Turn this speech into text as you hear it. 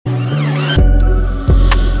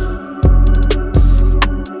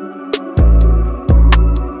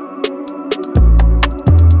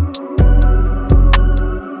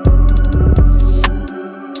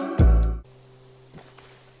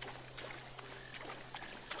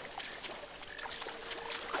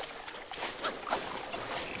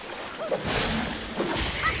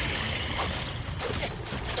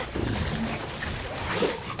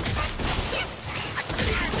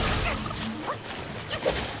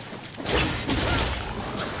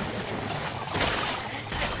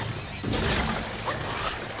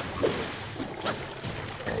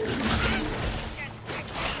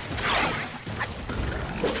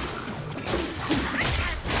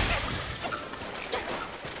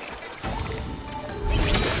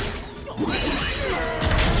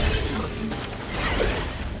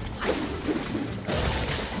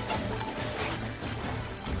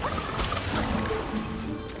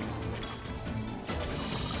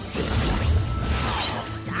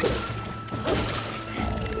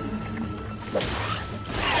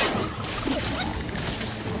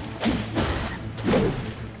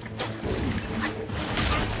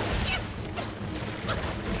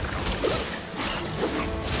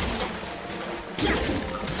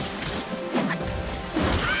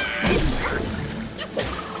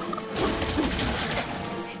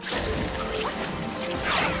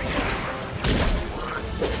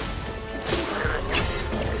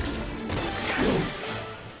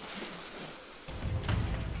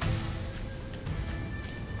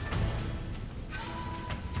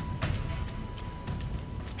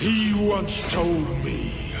He once told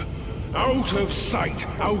me, out of sight,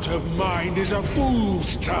 out of mind is a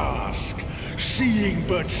fool's task. Seeing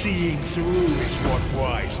but seeing through is what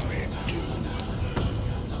wise men do.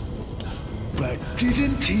 But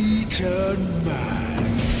didn't he turn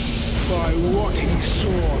mad by what he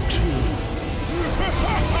saw too?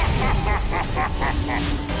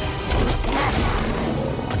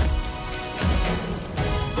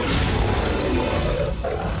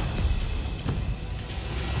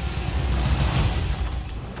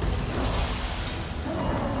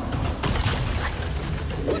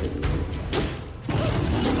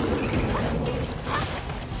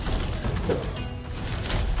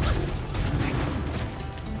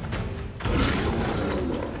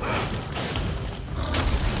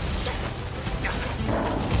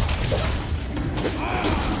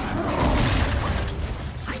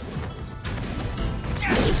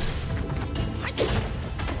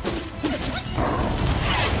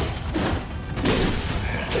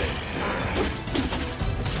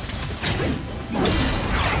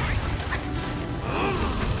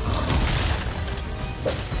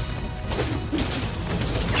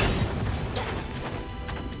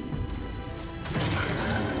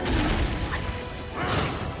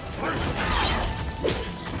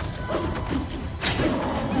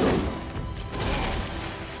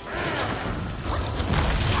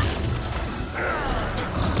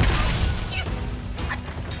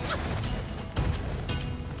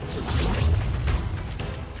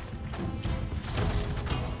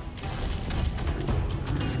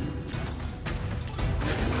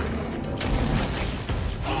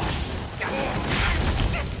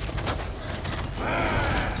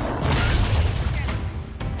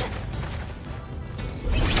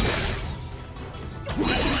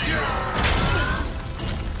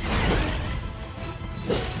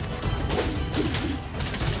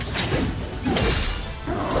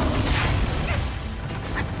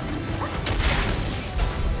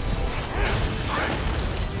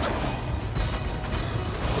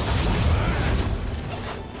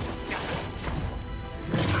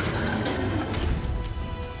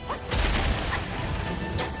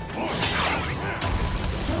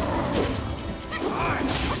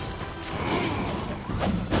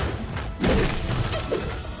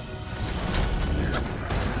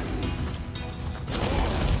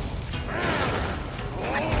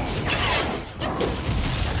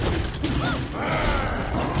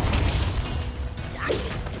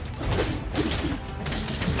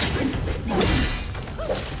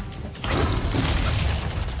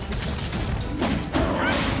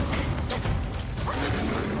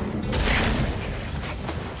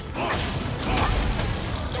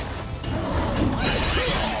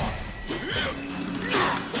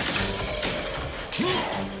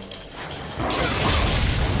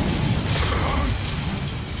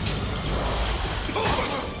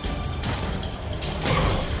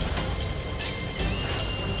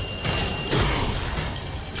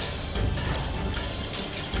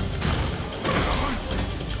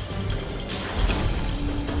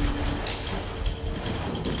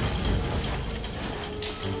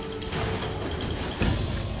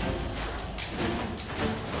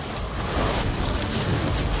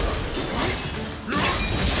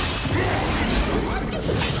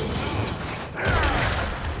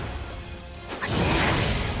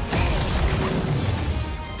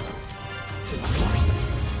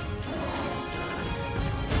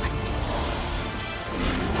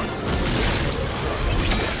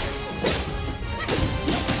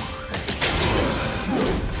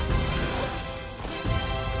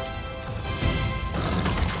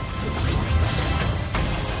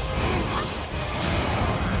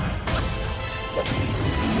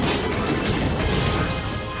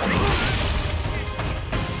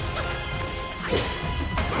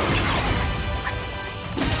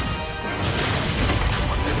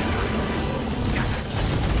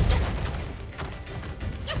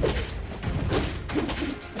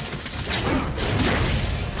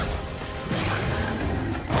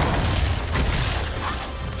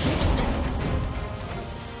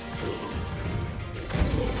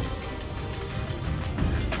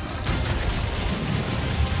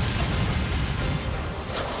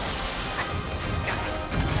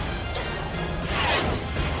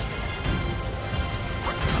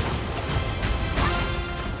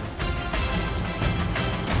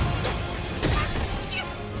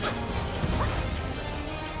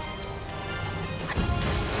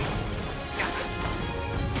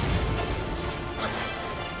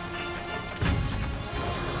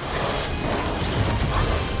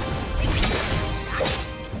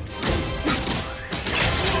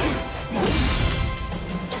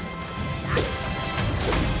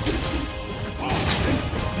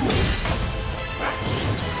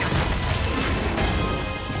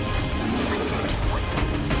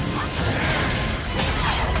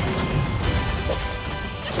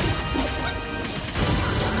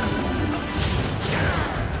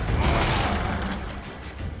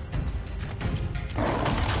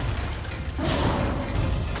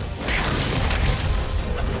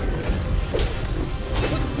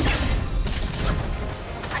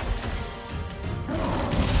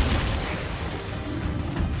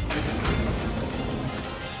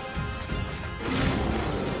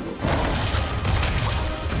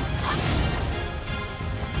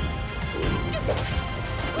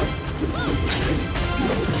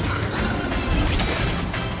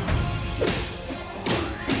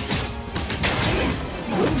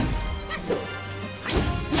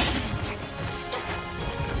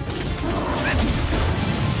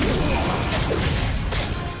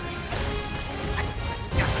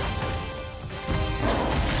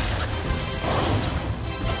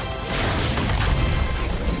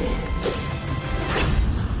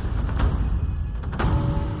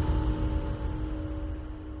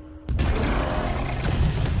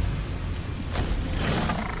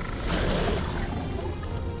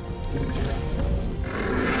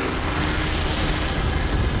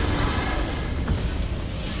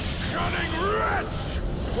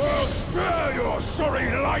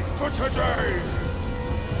 today!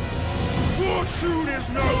 Fortune is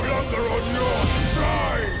no longer on your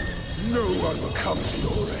side! No one will come to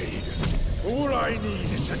your aid. All I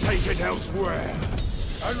need is to take it elsewhere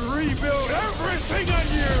and rebuild everything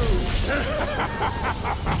anew!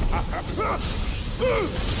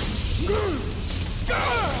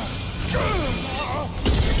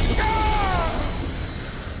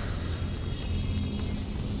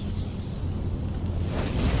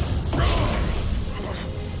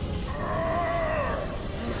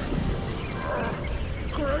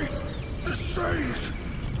 Great sage!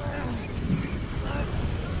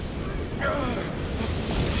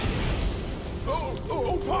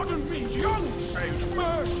 Oh, pardon me, young sage.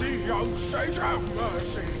 Mercy, young sage, have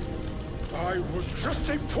mercy. I was just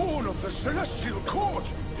a pawn of the Celestial Court.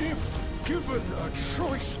 If given a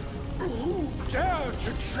choice, who dared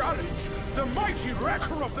to challenge the mighty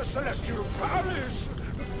wrecker of the Celestial Palace?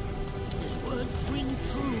 His words ring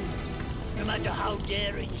true. No matter how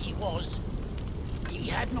daring he was, he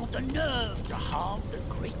had not the nerve to harm the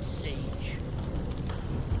great sage.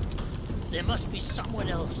 There must be someone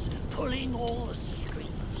else pulling all the strings.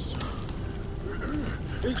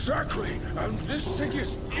 Exactly, and this thing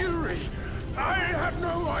is eerie. I have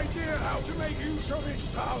no idea how to make use of its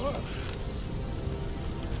power.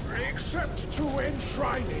 Except to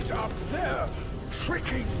enshrine it up there,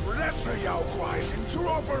 tricking lesser Yao Guais into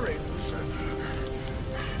offerings.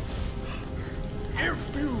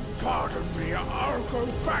 If you pardon me, I'll go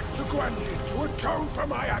back to Guanyin to atone for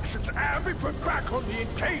my actions and be put back on the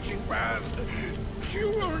engaging band. You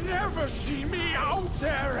will never see me out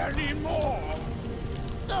there anymore.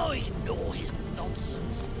 Oh, ignore his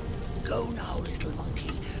nonsense. Go now, little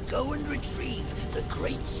monkey. Go and retrieve the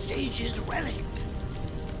great sage's relic.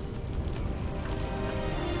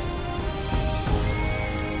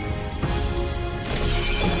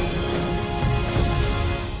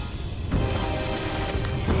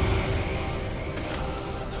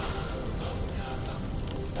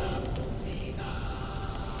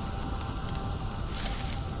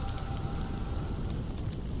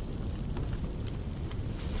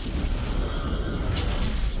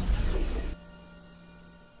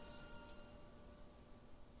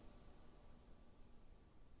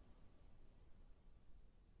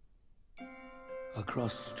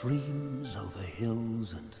 Across streams, over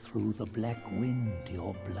hills, and through the black wind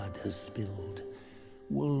your blood has spilled.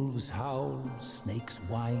 Wolves howl, snakes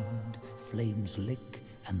wind, flames lick,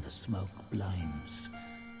 and the smoke blinds.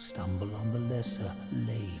 Stumble on the lesser,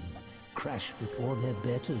 lame, crash before their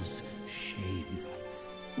betters, shame.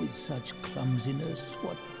 With such clumsiness,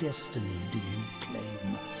 what destiny do you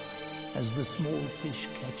claim? As the small fish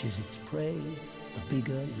catches its prey, the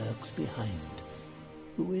bigger lurks behind.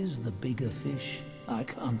 Who is the bigger fish? I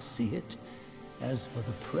can't see it. As for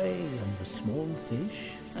the prey and the small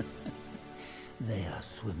fish, they are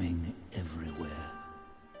swimming everywhere.